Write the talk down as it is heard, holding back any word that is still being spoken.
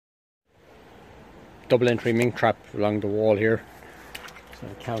double entry mink trap along the wall here. So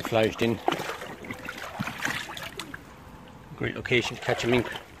camouflaged in. Great location to catch a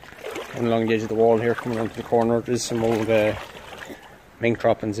mink. And along the edge of the wall here, coming onto the corner, there's some old mink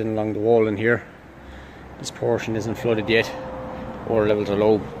trappings in along the wall in here. This portion isn't flooded yet. Water levels are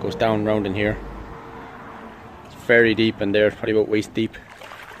low, goes down round in here. It's very deep in there, probably about waist deep.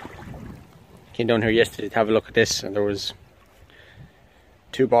 Came down here yesterday to have a look at this, and there was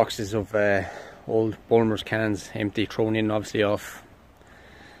 2 boxes of old Bulmers cans, empty, thrown in obviously off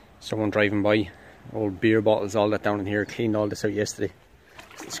someone driving by. Old beer bottles, all that down in here. Cleaned all this out yesterday.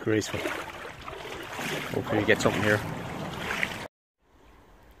 It's disgraceful. Hopefully we get something here.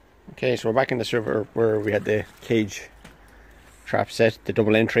 Okay, so we're back in this river where we had the cage trap set, the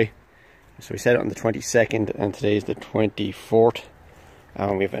double entry. So we set it on the 22nd and today is the 24th.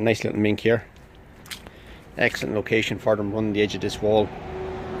 We have a nice little mink here. Excellent location for them, running the edge of this wall,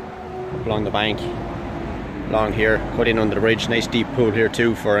 up along the bank, along here, cut in under the bridge. Nice deep pool here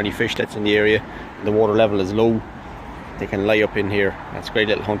too for any fish that's in the area. The water level is low, they can lie up in here. That's a great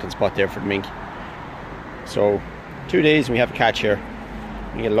little hunting spot there for the mink. So 2 days and we have a catch here.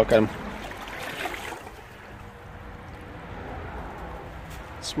 You get a look at him.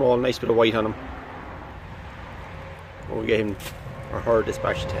 Small, nice bit of white on him. We'll get him or her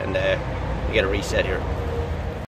dispatched and we get a reset here.